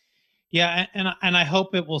 Yeah, and I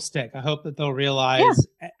hope it will stick. I hope that they'll realize.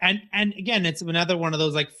 And again, it's another one of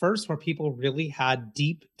those, like, first where people really had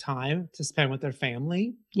deep time to spend with their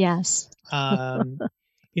family. Yes. I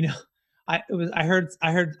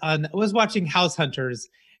was watching House Hunters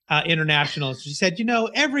International. She said,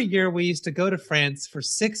 every year we used to go to France for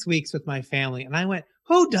 6 weeks with my family, and I went,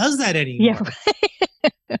 who does that anymore? Yeah,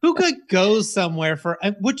 right. Who could go somewhere for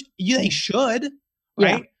which they should,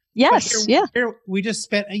 right? Yes. Here we just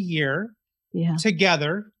spent a year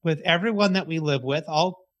together with everyone that we live with,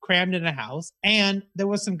 all crammed in a house. And there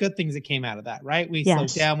was some good things that came out of that, right? We slowed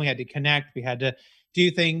down. We had to connect. We had to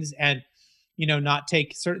do things and, not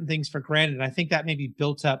take certain things for granted. And I think that maybe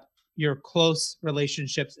built up your close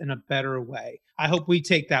relationships in a better way. I hope we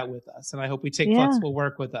take that with us. And I hope we take flexible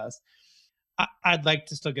work with us. I'd like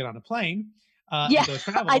to still get on a plane. And go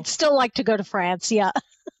travel. I'd still like to go to France. Yeah.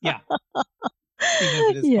 Yeah. Even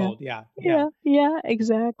if it is cold. Yeah,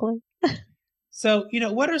 exactly. So,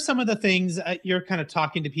 what are some of the things you're kind of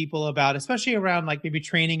talking to people about, especially around like maybe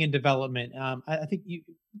training and development? I think you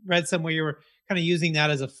read somewhere you were kind of using that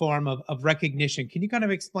as a form of recognition. Can you kind of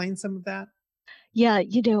explain some of that? Yeah,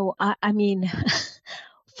 I mean,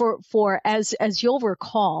 for as you'll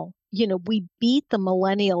recall, we beat the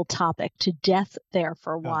millennial topic to death there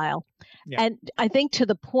for a while. Yeah. And I think to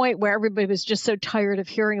the point where everybody was just so tired of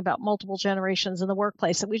hearing about multiple generations in the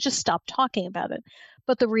workplace that we just stopped talking about it.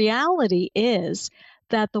 But the reality is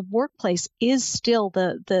that the workplace is still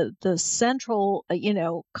the central,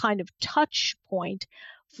 kind of touch point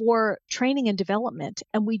for training and development.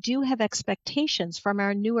 And we do have expectations from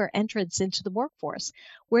our newer entrants into the workforce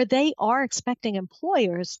where they are expecting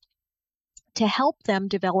employers to help them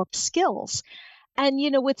develop skills. And,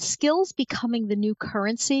 with skills becoming the new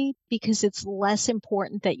currency, because it's less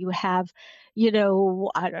important that you have,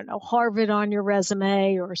 I don't know, Harvard on your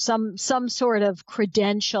resume or some sort of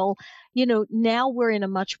credential, now we're in a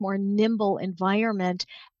much more nimble environment,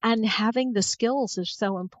 and having the skills is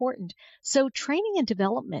so important. So training and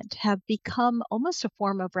development have become almost a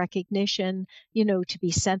form of recognition, to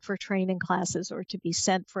be sent for training classes or to be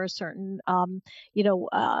sent for a certain,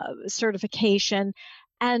 certification.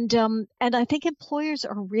 And I think employers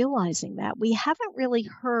are realizing that. We haven't really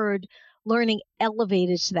heard learning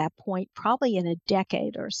elevated to that point probably in a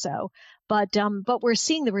decade or so, but we're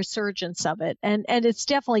seeing the resurgence of it, and it's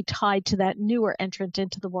definitely tied to that newer entrant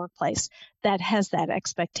into the workplace that has that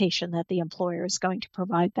expectation that the employer is going to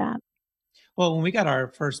provide that. Well, when we got our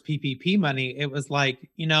first PPP money, it was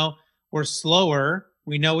like, we're slower.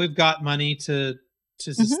 We know we've got money to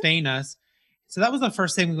sustain us. So that was the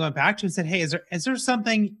first thing we went back to and said, hey, is there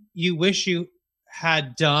something you wish you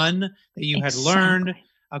had done that you had learned?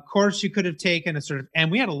 A course you could have taken, and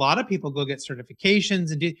we had a lot of people go get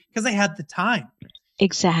certifications and do, because they had the time.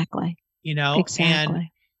 Exactly. And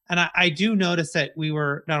I do notice that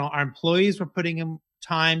our employees were putting in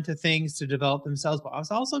time to things to develop themselves, but I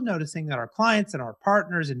was also noticing that our clients and our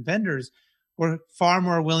partners and vendors were far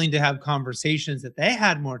more willing to have conversations, that they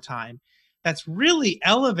had more time. That's really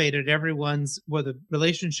elevated everyone's, whether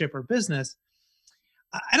relationship or business.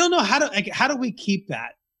 I don't know how do we keep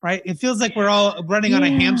that, right? It feels like we're all running on a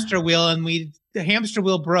hamster wheel, and the hamster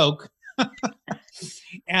wheel broke.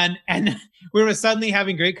 and we were suddenly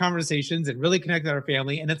having great conversations and really connected with our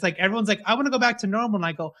family. And it's like, everyone's like, I want to go back to normal. And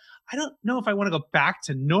I go, I don't know if I want to go back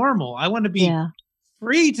to normal. I want to be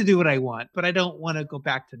free to do what I want, but I don't want to go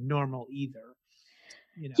back to normal either.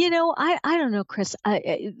 I don't know, Chris,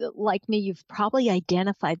 like me, you've probably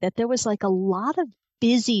identified that there was like a lot of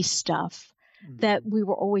busy stuff that we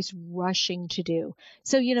were always rushing to do.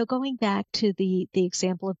 So, going back to the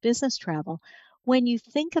example of business travel, when you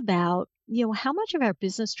think about, how much of our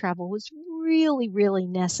business travel was really, really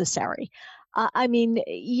necessary. I mean,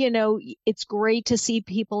 it's great to see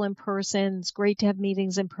people in person. It's great to have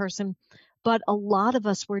meetings in person. But a lot of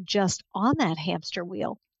us were just on that hamster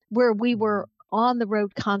wheel where we were on the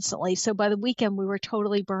road constantly. So by the weekend, we were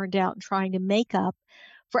totally burned out and trying to make up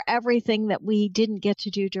for everything that we didn't get to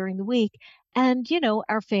do during the week. And,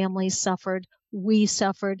 our families suffered. We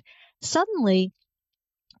suffered. Suddenly,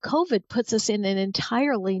 COVID puts us in an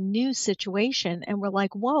entirely new situation. And we're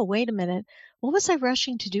like, whoa, wait a minute. What was I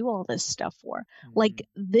rushing to do all this stuff for? Like,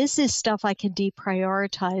 this is stuff I can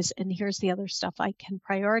deprioritize. And here's the other stuff I can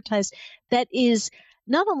prioritize that is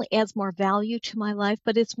not only adds more value to my life,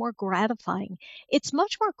 but it's more gratifying. It's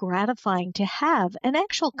much more gratifying to have an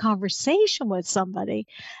actual conversation with somebody.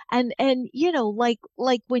 And like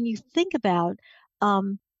when you think about,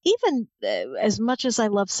 even as much as I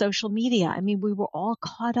love social media, I mean, we were all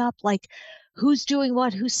caught up, like who's doing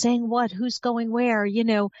what, who's saying what, who's going where,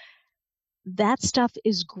 that stuff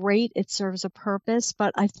is great. It serves a purpose,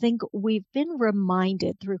 but I think we've been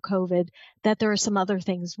reminded through COVID that there are some other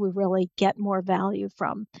things we really get more value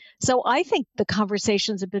from. So I think the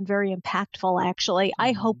conversations have been very impactful, actually.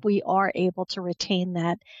 I hope we are able to retain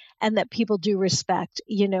that, and that people do respect,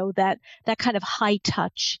 that kind of high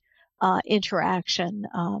touch interaction.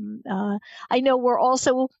 I know we're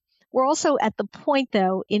also at the point,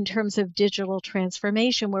 though, in terms of digital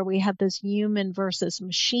transformation, where we have this human versus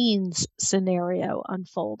machines scenario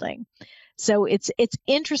unfolding. So it's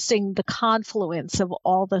interesting, the confluence of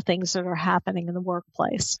all the things that are happening in the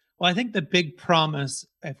workplace. Well, I think the big promise,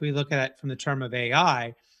 if we look at it from the term of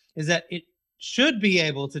AI, is that it should be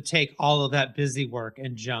able to take all of that busy work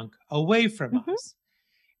and junk away from us,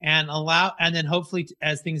 and then hopefully,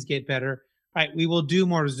 as things get better, right, we will do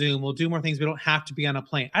more Zoom. We'll do more things. We don't have to be on a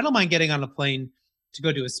plane. I don't mind getting on a plane to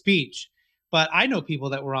go do a speech, but I know people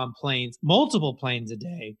that were on planes, multiple planes a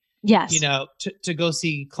day. Yes. To go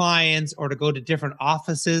see clients or to go to different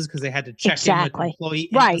offices because they had to check in with an employee.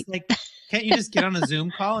 And right. Like, can't you just get on a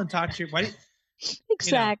Zoom call and talk to your buddy?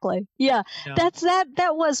 Exactly. Yeah.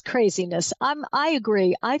 That was craziness. I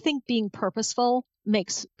agree. I think being purposeful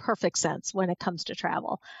makes perfect sense when it comes to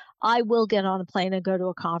travel. I will get on a plane and go to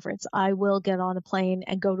a conference. I will get on a plane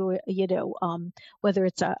and go to whether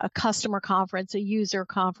it's a customer conference, a user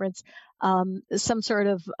conference, some sort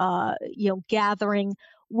of gathering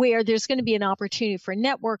where there's going to be an opportunity for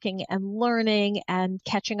networking and learning and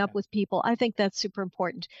catching up with people. I think that's super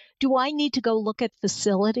important. Do I need to go look at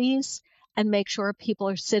facilities and make sure people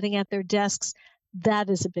are sitting at their desks? That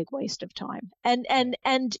is a big waste of time. And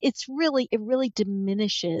it really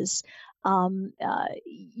diminishes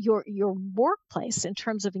your workplace in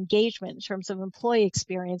terms of engagement, in terms of employee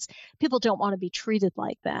experience. People don't want to be treated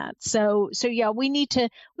like that. So yeah, we need to,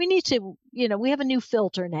 we have a new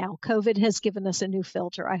filter now. COVID has given us a new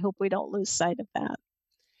filter. I hope we don't lose sight of that.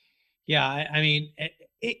 Yeah, I mean,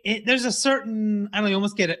 there's a certain, I don't know, you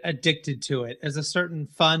almost get addicted to it. There's a certain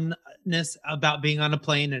funness about being on a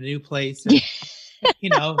plane in a new place. And,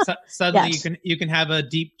 suddenly Yes. you can have a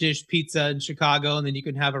deep dish pizza in Chicago, and then you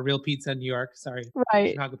can have a real pizza in New York. Sorry,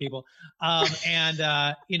 right. Chicago people. And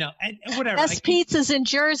whatever. Best pizzas in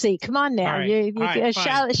Jersey. Come on now, right,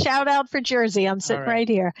 shout out for Jersey. I'm sitting right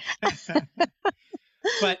here.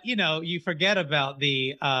 But you forget about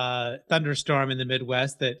the thunderstorm in the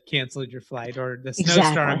Midwest that canceled your flight, or the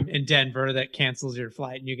snowstorm in Denver that cancels your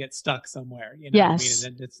flight, and you get stuck somewhere. Yes.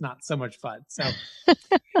 And it's not so much fun. So,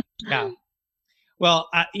 yeah. Well,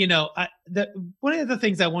 one of the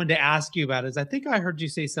things I wanted to ask you about is, I think I heard you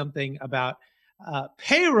say something about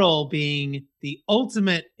payroll being the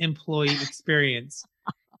ultimate employee experience.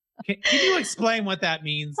 Can you explain what that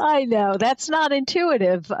means? I know that's not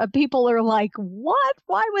intuitive. People are like, what?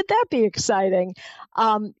 Why would that be exciting?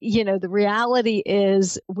 The reality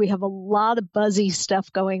is we have a lot of buzzy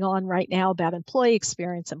stuff going on right now about employee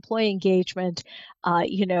experience, employee engagement,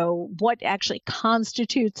 what actually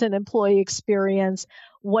constitutes an employee experience,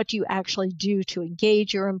 what you actually do to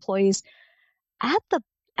engage your employees. At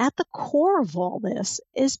the core of all this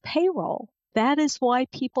is payroll. That is why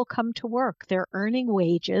people come to work. They're earning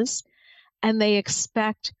wages, and they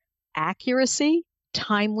expect accuracy,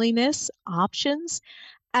 timeliness, options.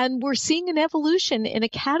 And we're seeing an evolution in a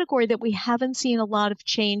category that we haven't seen a lot of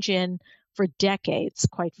change in for decades,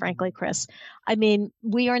 quite frankly, Chris. I mean,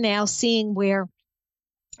 we are now seeing where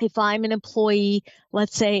if I'm an employee,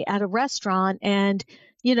 let's say at a restaurant, and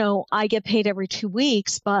I get paid every 2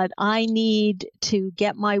 weeks, but I need to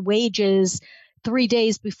get my wages 3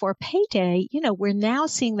 days before payday, we're now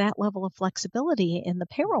seeing that level of flexibility in the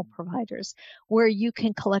payroll providers where you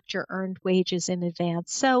can collect your earned wages in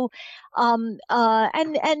advance. So,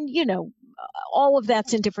 all of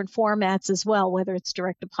that's in different formats as well, whether it's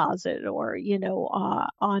direct deposit or,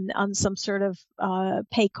 on some sort of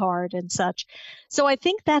pay card and such. So I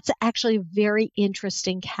think that's actually a very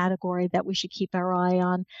interesting category that we should keep our eye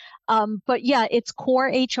on. But yeah, it's core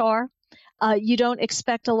HR. You don't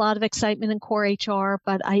expect a lot of excitement in core HR,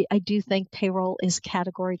 but I do think payroll is a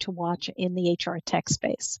category to watch in the HR tech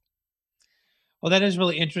space. Well, that is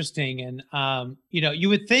really interesting. And, you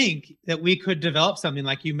would think that we could develop something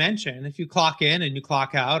like you mentioned, if you clock in and you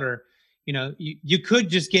clock out, or, you could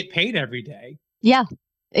just get paid every day. Yeah, right?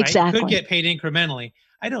 exactly. You could get paid incrementally.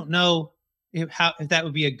 I don't know if that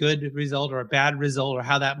would be a good result or a bad result, or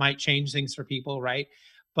how that might change things for people, right?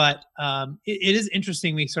 But it is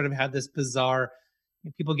interesting. We sort of have this bizarre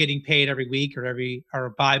people getting paid every week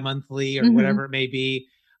or bi-monthly or whatever it may be.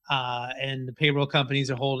 And the payroll companies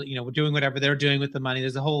are doing whatever they're doing with the money.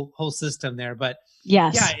 There's a whole system there. But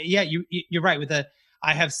yes, you're right.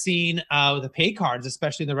 I have seen the pay cards,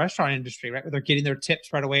 especially in the restaurant industry, right, where they're getting their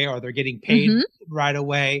tips right away, or they're getting paid right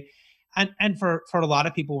away. And for a lot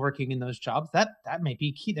of people working in those jobs, that may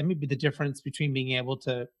be key. That may be the difference between being able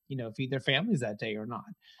to, feed their families that day or not.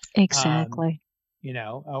 Exactly.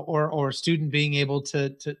 Or a student being able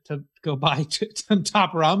to go buy some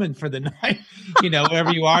top ramen for the night,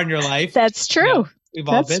 wherever you are in your life. That's true. We've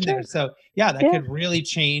all been there. So that could really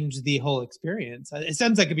change the whole experience. It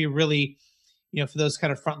sounds like it'd be really, for those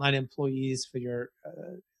kind of frontline employees, for your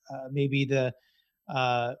maybe the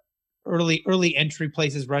early entry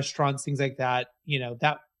places, restaurants, things like that,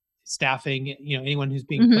 that staffing, anyone who's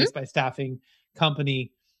being placed by staffing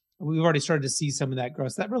company, we've already started to see some of that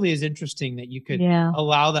growth. So that really is interesting that you could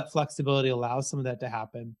allow that flexibility, allow some of that to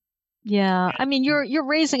happen. Yeah. I mean, you're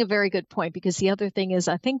raising a very good point, because the other thing is,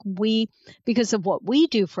 I think because of what we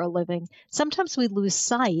do for a living, sometimes we lose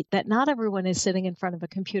sight that not everyone is sitting in front of a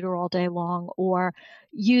computer all day long or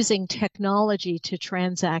using technology to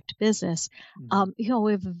transact business. We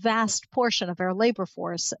have a vast portion of our labor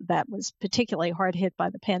force that was particularly hard hit by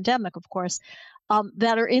the pandemic, of course,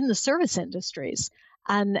 that are in the service industries.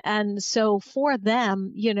 And so for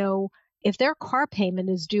them, if their car payment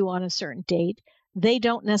is due on a certain date, they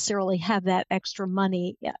don't necessarily have that extra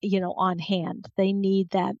money, on hand. They need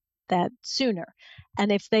that sooner.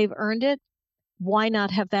 And if they've earned it, why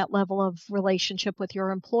not have that level of relationship with your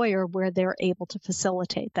employer where they're able to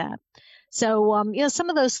facilitate that? So, some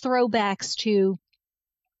of those throwbacks to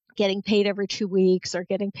getting paid every 2 weeks or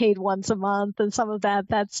getting paid once a month, and some of that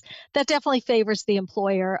definitely favors the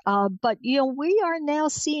employer. But we are now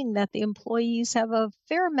seeing that the employees have a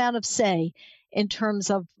fair amount of say in terms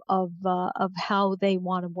of how they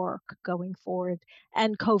want to work going forward.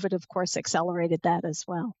 And COVID, of course, accelerated that as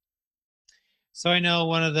well. So I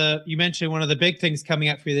know you mentioned one of the big things coming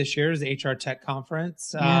up for you this year is the HR Tech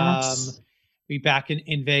Conference. Yes. Be back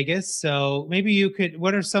in Vegas. So maybe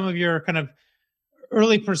what are some of your kind of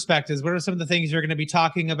early perspectives? What are some of the things you're going to be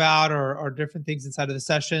talking about or different things inside of the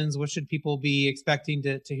sessions? What should people be expecting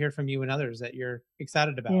to hear from you and others that you're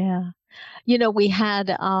excited about? Yeah. We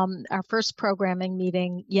had our first programming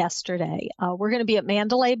meeting yesterday. We're going to be at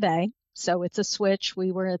Mandalay Bay. So it's a switch.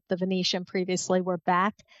 We were at the Venetian previously. We're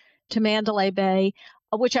back to Mandalay Bay,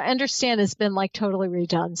 which I understand has been like totally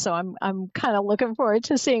redone. So I'm kind of looking forward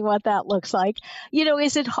to seeing what that looks like.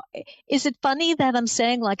 Is it funny that I'm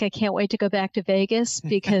saying like I can't wait to go back to Vegas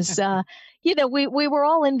because we were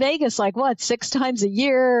all in Vegas like 6 times a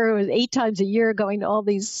year, 8 times a year, going to all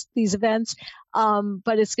these events.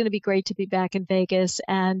 But it's going to be great to be back in Vegas,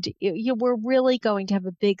 and we're really going to have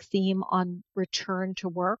a big theme on return to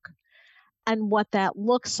work. And what that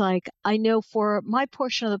looks like. I know for my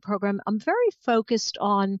portion of the program, I'm very focused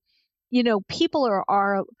on, people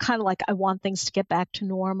are kind of like, I want things to get back to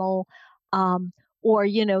normal, or,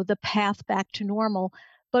 the path back to normal.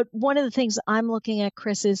 But one of the things I'm looking at,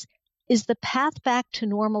 Chris, is the path back to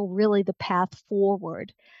normal really the path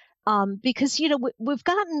forward? Because, we've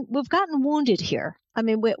gotten wounded here. I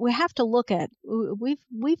mean, we have to look at,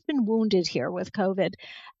 we've been wounded here with COVID,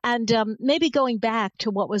 and maybe going back to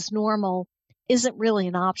what was normal isn't really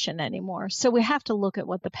an option anymore. So we have to look at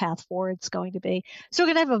what the path forward is going to be. So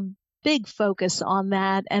we're going to have a big focus on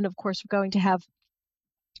that. And of course, we're going to have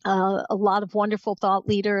a lot of wonderful thought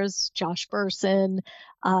leaders, Josh Burson,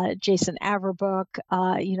 Jason Averbrook,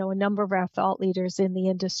 a number of our thought leaders in the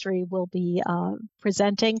industry will be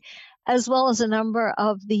presenting, as well as a number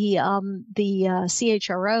of the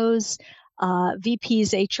CHROs,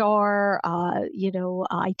 VPs, HR,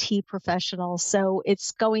 IT professionals. So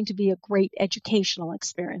it's going to be a great educational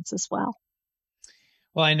experience as well.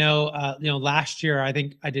 Well, I know, last year, I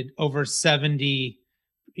think I did over 70,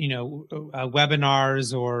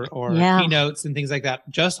 webinars or keynotes and things like that,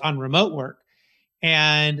 just on remote work.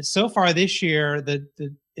 And so far this year, that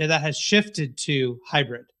has shifted to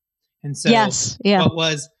hybrid. And so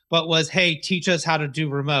what was, hey, teach us how to do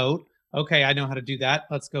remote. Okay, I know how to do that.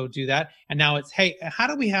 Let's go do that. And now it's, hey, how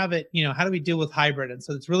do we have it? How do we deal with hybrid? And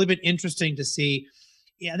so it's really been interesting to see.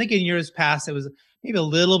 Yeah, I think in years past it was maybe a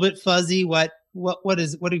little bit fuzzy. What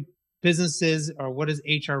do businesses or what does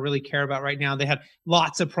HR really care about right now? They had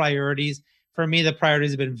lots of priorities. For me, the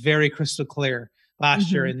priorities have been very crystal clear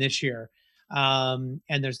last year and this year. And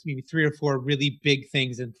there's maybe 3 or 4 really big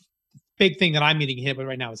things. And big thing that I'm getting hit with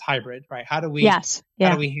right now is hybrid, right? How do we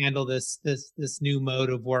handle this new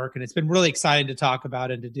mode of work? And it's been really exciting to talk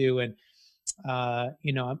about and to do. And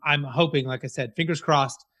I'm hoping, like I said, fingers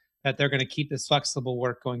crossed, that they're going to keep this flexible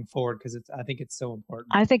work going forward, because I think it's so important.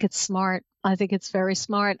 I think it's smart. I think it's very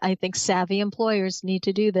smart. I think savvy employers need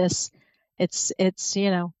to do this. It's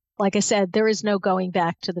like I said, there is no going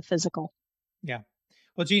back to the physical. Yeah.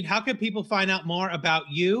 Well, Jeanne, how can people find out more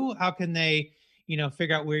about you? How can they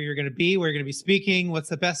figure out where you're going to be, where you're going to be speaking? What's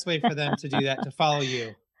the best way for them to do that, to follow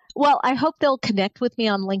you? Well, I hope they'll connect with me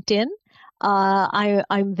on LinkedIn.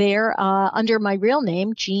 I'm there under my real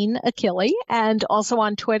name, Jeanne Achille, and also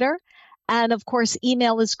on Twitter. And of course,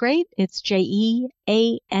 email is great. It's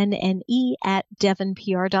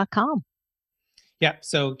JEANNE@devonpr.com. Yeah.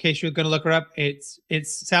 So in case you're going to look her up, it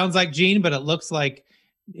sounds like Jeanne, but it looks like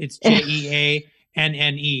it's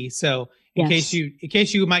JEANNE. So in case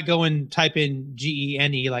you might go and type in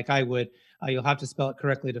GENE like I would, you'll have to spell it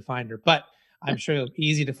correctly to find her. But I'm sure it'll be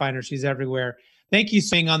easy to find her. She's everywhere. Thank you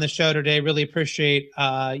for being on the show today. Really appreciate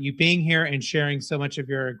you being here and sharing so much of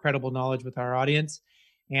your incredible knowledge with our audience.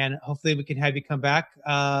 And hopefully we can have you come back,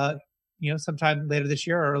 sometime later this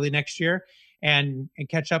year or early next year and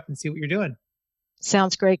catch up and see what you're doing.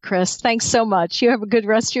 Sounds great, Chris. Thanks so much. You have a good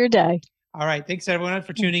rest of your day. All right. Thanks, everyone,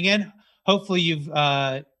 for tuning in. Hopefully you've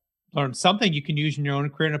learned something you can use in your own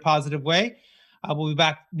career in a positive way. We'll be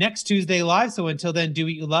back next Tuesday live. So until then, do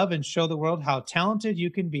what you love and show the world how talented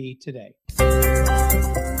you can be today.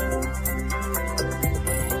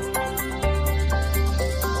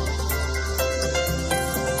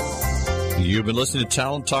 You've been listening to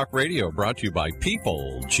Talent Talk Radio, brought to you by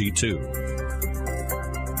People G2.